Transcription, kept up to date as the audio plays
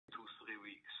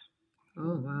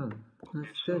Oh, wow. Okay,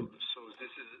 That's good. so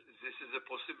this is a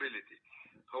possibility.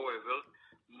 However,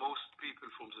 most people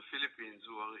from the Philippines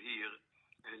who are here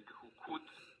and who could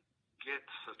get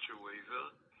such a waiver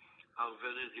are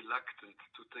very reluctant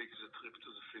to take the trip to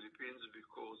the Philippines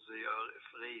because they are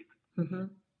afraid Mm-hmm.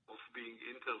 of being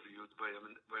interviewed by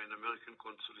an American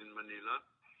consul in Manila,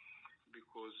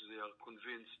 because they are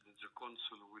convinced that the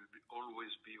consul will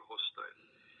always be hostile.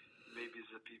 Maybe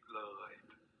the people are right.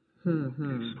 Okay,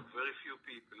 Mm-hmm. so very few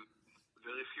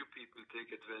people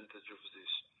take advantage of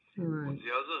this. On Right.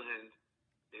 the other hand,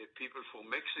 people from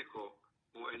Mexico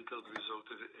who entered without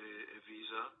a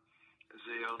visa,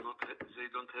 they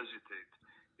don't hesitate.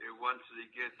 Once they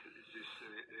get this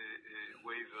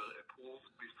waiver approved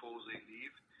before they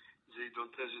leave, they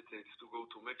don't hesitate to go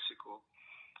to Mexico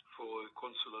for a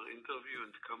consular interview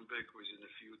and come back within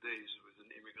a few days with an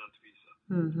immigrant visa, with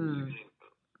a Mm-hmm. green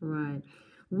card. Right.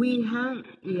 So We this have, is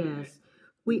yes,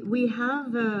 we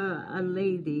have a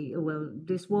lady, well,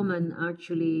 this woman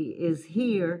actually is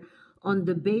here on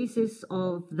the basis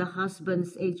of the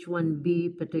husband's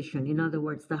H-1B petition. In other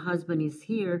words, the husband is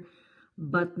here,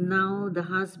 but now the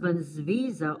husband's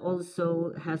visa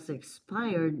also has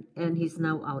expired and he's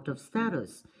now out of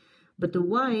status. But the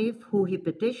wife who he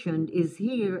petitioned is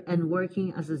here and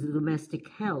working as a domestic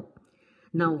help.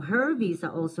 Now her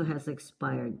visa also has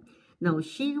expired. Now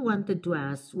she wanted to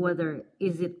ask whether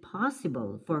is it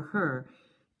possible for her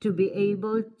to be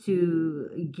able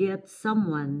to get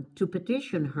someone to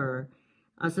petition her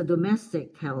as a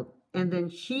domestic help, and then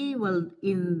she will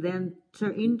in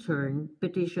turn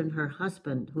petition her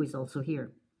husband who is also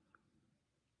here.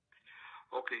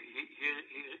 okay.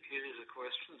 Here is a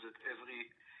question that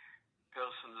every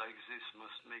person like this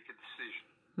must make a decision.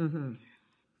 Mm-hmm.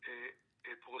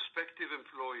 A prospective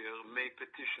employer may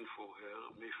petition for her,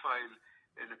 may file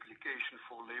an application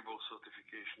for labor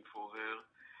certification for her,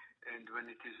 and when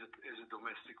it is as a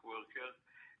domestic worker,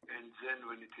 and then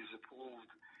when it is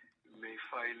approved, may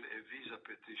file a visa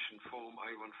petition, form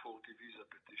I-140 visa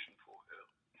petition for her.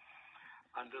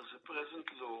 Under the present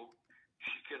law,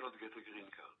 she cannot get a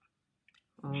green card.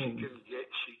 Oh. She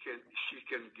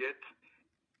can get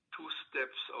 2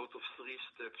 steps out of 3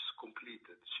 steps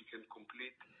completed. She can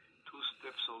complete 2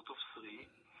 steps out of 3,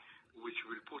 which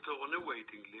will put her on a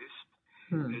waiting list.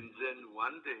 And then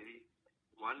one day,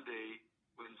 when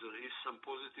there is some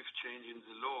positive change in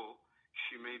the law,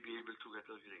 she may be able to get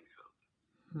a green card.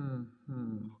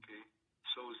 Okay?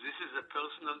 So this is a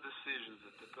personal decision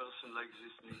that a person like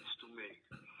this needs to make.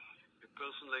 A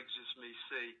person like this may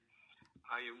say,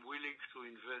 I am willing to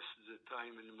invest the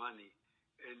time and money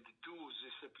and do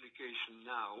this application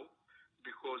now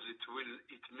because it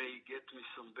may get me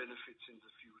some benefits in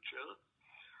the future.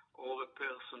 Or a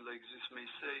person like this may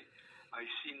say, I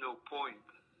see no point.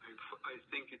 I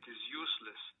think it is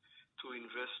useless to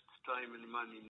invest time and money